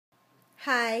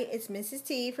Hi, it's Mrs.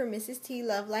 T from Mrs. T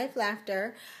Love Life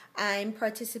Laughter. I'm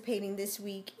participating this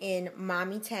week in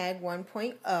Mommy Tag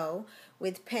 1.0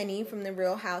 with Penny from The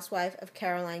Real Housewife of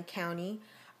Caroline County.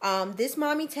 This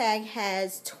Mommy Tag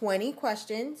has 20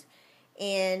 questions,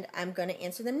 and I'm going to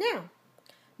answer them now.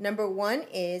 Number 1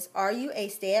 is, are you a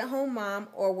stay-at-home mom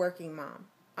or working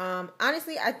mom?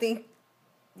 Honestly, I think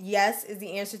yes is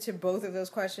the answer to both of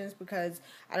those questions because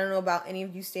I don't know about any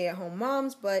of you stay-at-home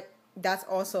moms, but that's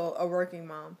also a working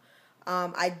mom.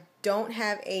 I don't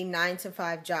have a 9 to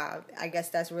 5 job. I guess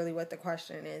that's really what the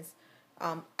question is,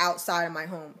 outside of my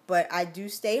home. But I do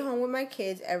stay home with my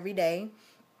kids every day,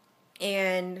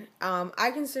 and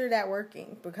I consider that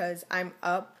working because I'm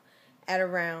up at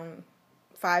around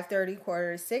 5:30,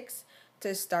 5:45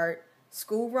 to start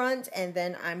school runs, and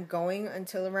then I'm going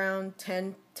until around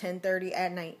 10:30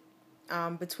 at night,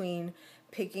 between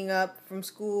picking up from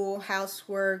school,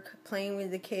 housework, playing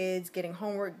with the kids, getting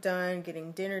homework done,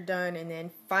 getting dinner done, and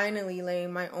then finally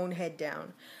laying my own head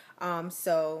down.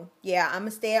 So yeah, I'm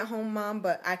a stay-at-home mom,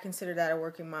 but I consider that a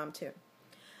working mom too.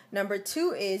 Number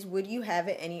 2 is, would you have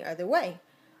it any other way?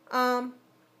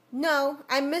 No,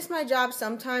 I miss my job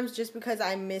sometimes just because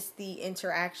I miss the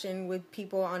interaction with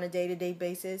people on a day-to-day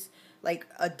basis, like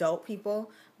adult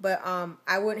people. But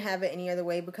I wouldn't have it any other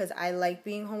way because I like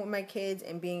being home with my kids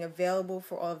and being available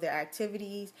for all of their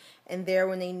activities and there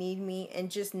when they need me and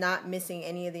just not missing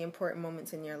any of the important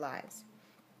moments in their lives.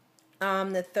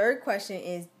 The third question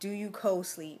is, do you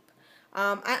co-sleep?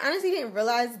 I honestly didn't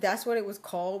realize that's what it was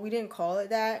called. We didn't call it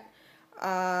that.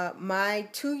 My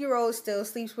 2-year-old still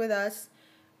sleeps with us.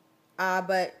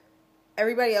 But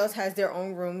everybody else has their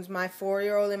own rooms. My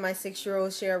 4-year-old and my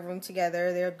 6-year-old share a room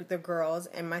together. They're the girls.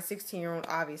 And my 16-year-old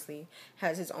obviously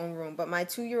has his own room. But my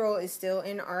 2-year-old is still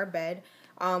in our bed.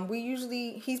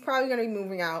 He's probably going to be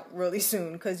moving out really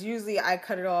soon. Because usually I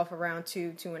cut it off around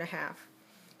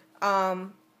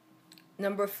 2.5.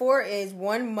 Number 4 is,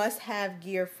 one must-have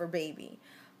gear for baby.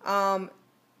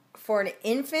 For an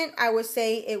infant, I would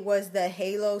say it was the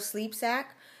Halo sleep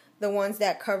sack. The ones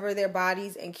that cover their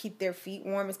bodies and keep their feet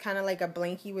warm. It's kind of like a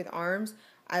blankie with arms.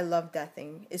 I love that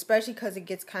thing, especially because it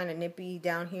gets kind of nippy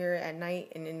down here at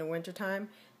night and in the wintertime.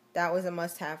 That was a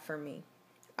must-have for me.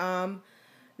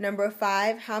 Number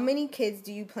 5, how many kids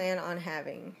do you plan on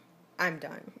having? I'm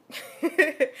done.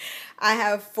 I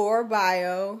have 4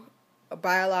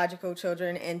 biological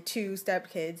children and 2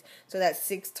 stepkids, so that's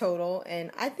 6 total, and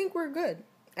I think we're good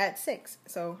at 6.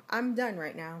 So I'm done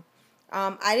right now.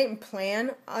 I didn't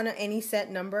plan on any set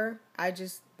number. I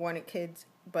just wanted kids,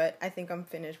 but I think I'm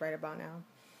finished right about now.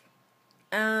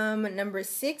 Number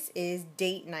 6 is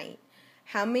date night.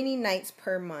 How many nights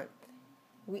per month?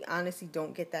 We honestly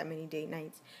don't get that many date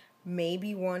nights.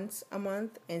 Maybe once a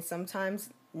month, and sometimes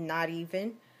not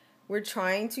even. We're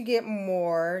trying to get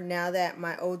more now that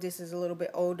my oldest is a little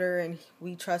bit older and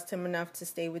we trust him enough to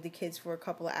stay with the kids for a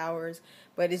couple of hours.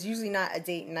 But it's usually not a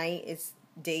date night. It's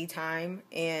daytime,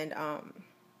 and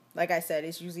like I said,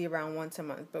 it's usually around once a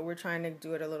month, but we're trying to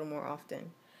do it a little more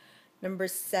often. Number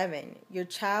 7, your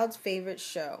child's favorite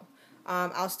show.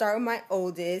 I'll start with my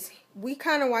oldest. We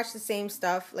kind of watch the same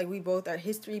stuff. Like, we both are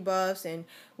history buffs, and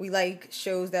we like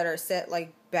shows that are set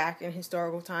like back in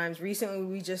historical times. Recently,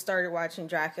 we just started watching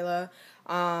Dracula.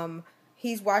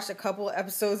 He's watched a couple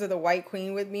episodes of The White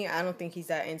Queen with me. I don't think he's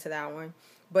that into that one,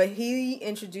 but he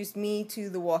introduced me to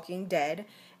The Walking Dead.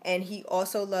 And he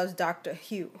also loves Doctor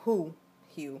Who,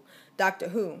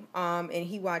 and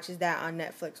he watches that on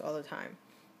Netflix all the time.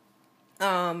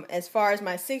 As far as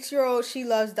my 6-year-old, she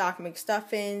loves Doc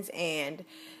McStuffins and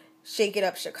Shake It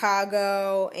Up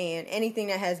Chicago and anything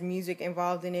that has music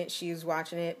involved in it, she's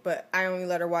watching it. But I only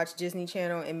let her watch Disney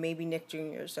Channel and maybe Nick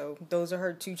Jr., so those are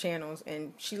her 2 channels,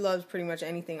 and she loves pretty much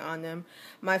anything on them.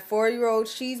 My 4-year-old,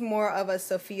 she's more of a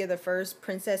Sophia the First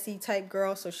princessy type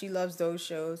girl, so she loves those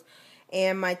shows.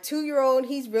 And my 2-year-old,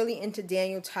 he's really into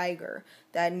Daniel Tiger,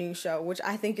 that new show, which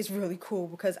I think is really cool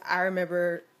because I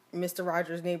remember Mr.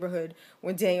 Rogers' Neighborhood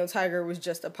when Daniel Tiger was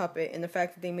just a puppet, and the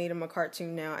fact that they made him a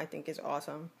cartoon now I think is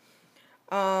awesome.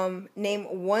 Name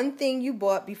one thing you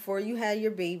bought before you had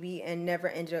your baby and never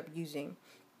ended up using.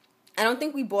 I don't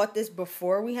think we bought this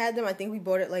before we had them. I think we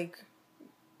bought it like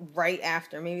right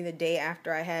after, maybe the day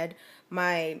after I had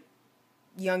my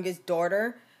youngest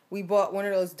daughter. We bought one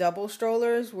of those double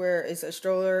strollers where it's a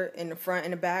stroller in the front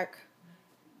and the back.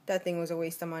 That thing was a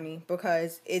waste of money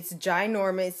because it's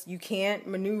ginormous. You can't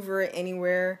maneuver it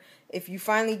anywhere. If you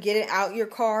finally get it out your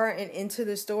car and into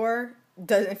the store, it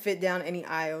doesn't fit down any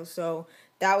aisles. So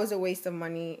that was a waste of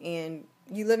money, and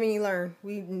you live and you learn.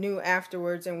 We knew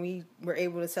afterwards, and we were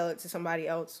able to sell it to somebody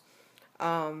else.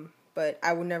 But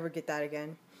I will never get that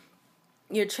again.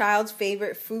 Your child's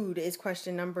favorite food is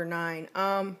question number 9.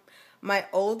 My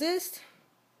oldest,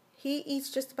 he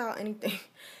eats just about anything.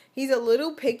 He's a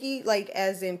little picky, like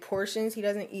as in portions. He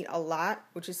doesn't eat a lot,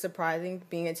 which is surprising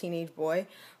being a teenage boy,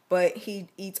 but he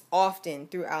eats often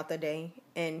throughout the day.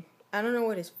 And I don't know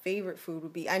what his favorite food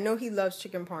would be. I know he loves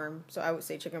chicken parm, so I would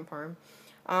say chicken parm.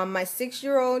 My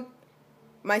 6-year-old,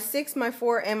 my 6, my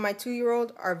 4, and my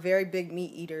 2-year-old are very big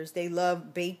meat eaters. They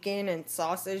love bacon and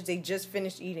sausage. They just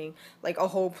finished eating like a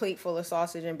whole plate full of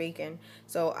sausage and bacon.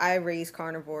 So I raise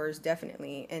carnivores,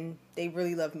 definitely, and they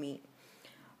really love meat.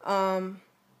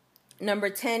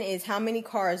 Number 10 is, how many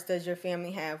cars does your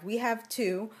family have? We have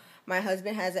 2. My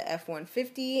husband has a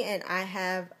F-150, and I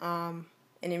have an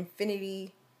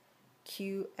Infiniti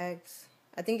QX.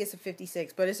 I think it's a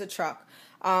 56, but it's a truck.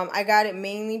 I got it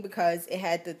mainly because it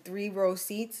had the 3-row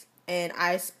seats, and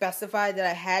I specified that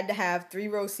I had to have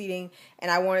 3-row seating, and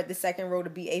I wanted the second row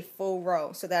to be a full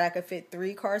row so that I could fit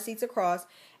 3 car seats across,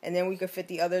 and then we could fit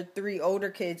the other 3 older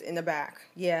kids in the back.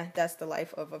 Yeah, that's the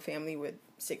life of a family with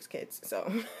 6 kids.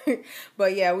 So,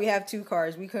 but yeah, we have 2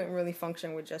 cars. We couldn't really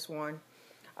function with just one.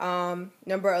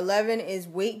 Number 11 is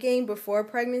weight gain before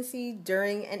pregnancy,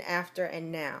 during and after,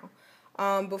 and now.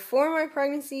 Before my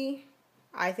pregnancy,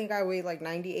 I think I weighed like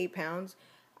 98 pounds.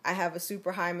 I have a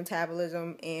super high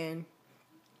metabolism and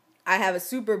I have a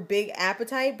super big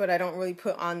appetite, but I don't really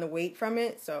put on the weight from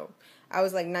it. So I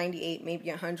was like 98, maybe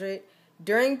 100.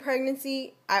 During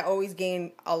pregnancy, I always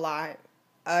gain a lot.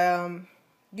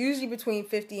 Usually between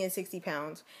 50 and 60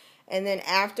 pounds. And then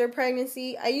after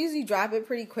pregnancy, I usually drop it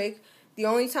pretty quick. The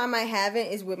only time I haven't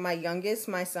is with my youngest,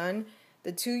 my son,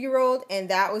 the 2-year-old, and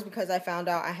that was because I found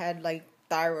out I had like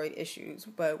thyroid issues.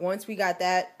 But once we got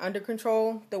that under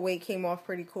control, the weight came off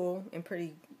pretty cool and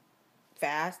pretty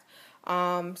fast.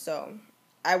 So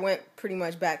I went pretty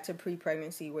much back to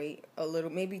pre-pregnancy weight, a little,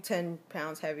 maybe 10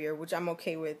 pounds heavier, which I'm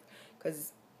okay with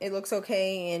because it looks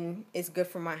okay and it's good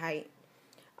for my height.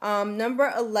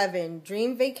 Number 11,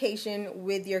 dream vacation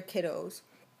with your kiddos.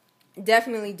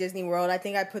 Definitely Disney World. I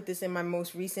think I put this in my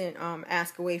most recent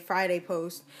Ask Away Friday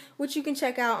post, which you can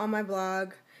check out on my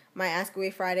blog. My Ask Away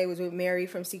Friday was with Mary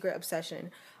from Secret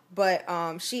Obsession. But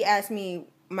she asked me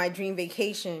my dream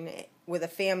vacation with a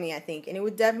family, I think. And it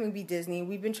would definitely be Disney.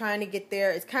 We've been trying to get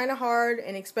there. It's kind of hard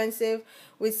and expensive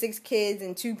with 6 kids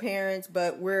and 2 parents,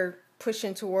 but we're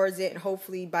pushing towards it. And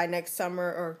hopefully by next summer,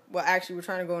 or, well, actually we're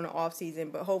trying to go in the off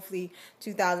season, but hopefully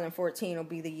 2014 will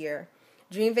be the year.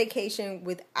 Dream vacation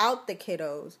without the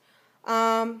kiddos.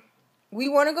 We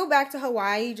want to go back to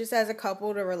Hawaii just as a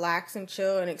couple to relax and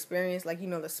chill and experience, like, you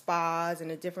know, the spas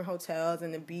and the different hotels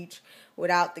and the beach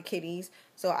without the kiddies.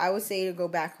 So I would say to go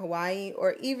back to Hawaii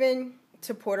or even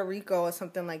to Puerto Rico or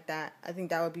something like that. I think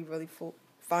that would be really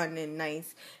fun and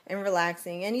nice and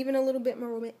relaxing and even a little bit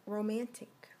more romantic.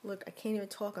 Look, I can't even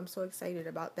talk. I'm so excited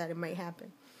about that. It might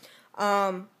happen.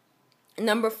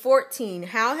 Number 14,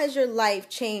 how has your life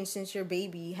changed since your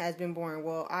baby has been born?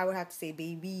 Well, I would have to say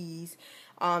babies,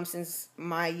 since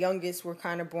my youngest were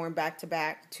kind of born back to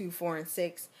back, 2, 4, and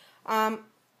 6.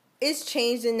 It's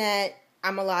changed in that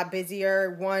I'm a lot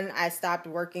busier. One, I stopped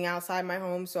working outside my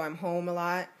home, so I'm home a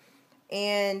lot.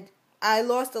 And I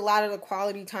lost a lot of the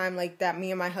quality time like that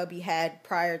me and my hubby had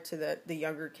prior to the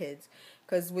younger kids.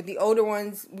 Because with the older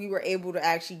ones, we were able to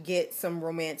actually get some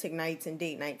romantic nights and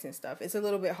date nights and stuff. It's a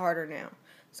little bit harder now.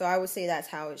 So I would say that's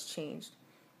how it's changed.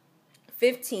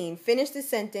 15, finish the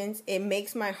sentence. It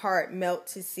makes my heart melt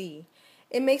to see.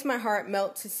 It makes my heart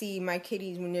melt to see my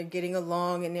kitties when they're getting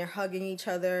along and they're hugging each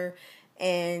other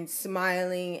and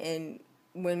smiling. And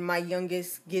when my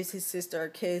youngest gives his sister a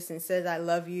kiss and says, I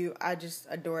love you, I just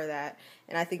adore that.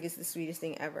 And I think it's the sweetest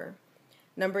thing ever.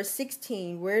 Number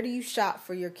 16, where do you shop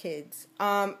for your kids?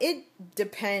 It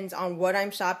depends on what I'm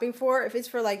shopping for. If it's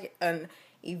for like an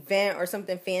event or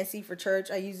something fancy for church,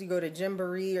 I usually go to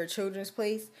Gymboree or Children's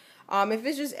Place. If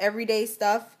it's just everyday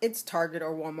stuff, it's Target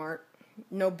or Walmart.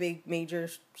 No big major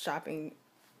shopping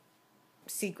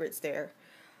secrets there.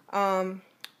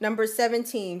 Number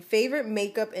 17, favorite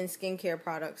makeup and skincare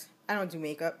products. I don't do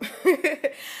makeup.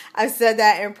 I've said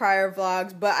that in prior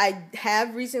vlogs, but I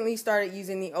have recently started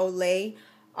using the Olay.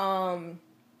 I'm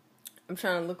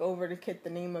trying to look over to get the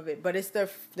name of it, but it's the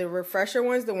refresher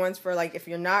ones, the ones for like if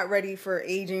you're not ready for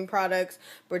aging products,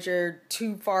 but you're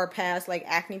too far past like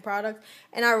acne products,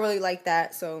 and I really like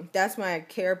that. So that's my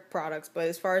care products. But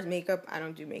as far as makeup, I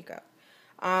don't do makeup.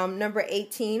 Number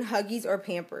 18, Huggies or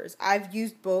Pampers. I've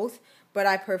used both, but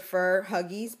I prefer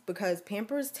Huggies because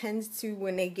Pampers tends to,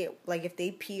 when they get, like if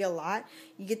they pee a lot,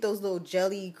 you get those little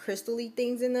jelly crystal-y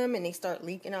things in them and they start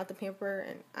leaking out the pamper,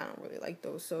 and I don't really like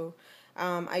those. So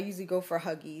I usually go for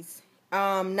Huggies.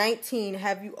 19,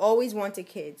 have you always wanted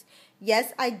kids?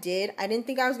 Yes, I did. I didn't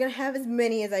think I was going to have as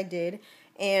many as I did.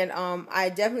 And I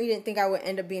definitely didn't think I would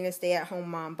end up being a stay-at-home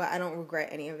mom, but I don't regret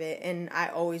any of it. And I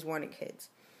always wanted kids.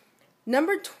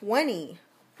 Number 20.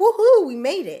 Woohoo, we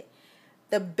made it.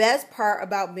 The best part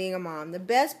about being a mom. The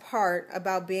best part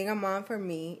about being a mom for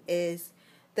me is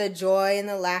the joy and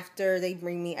the laughter they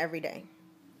bring me every day.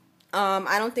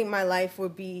 I don't think my life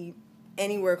would be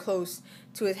anywhere close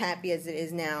to as happy as it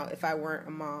is now if I weren't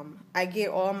a mom. I get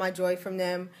all my joy from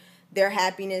them, their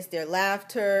happiness, their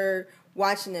laughter,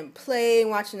 watching them play,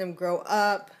 watching them grow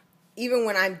up. Even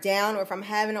when I'm down or if I'm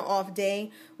having an off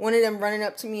day, one of them running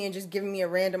up to me and just giving me a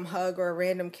random hug or a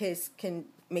random kiss can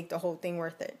make the whole thing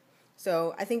worth it.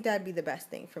 So I think that'd be the best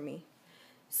thing for me.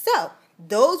 So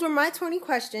those were my 20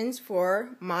 questions for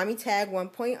Mommy Tag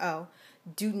 1.0.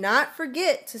 Do not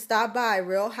forget to stop by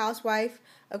Real Housewife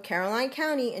of Caroline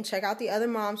County and check out the other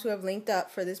moms who have linked up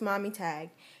for this Mommy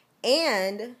Tag.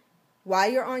 And while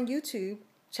you're on YouTube,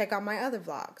 check out my other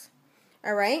vlogs.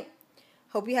 All right?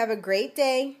 Hope you have a great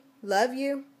day. Love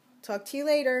you. Talk to you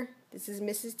later. This is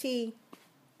Mrs. T.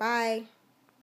 Bye.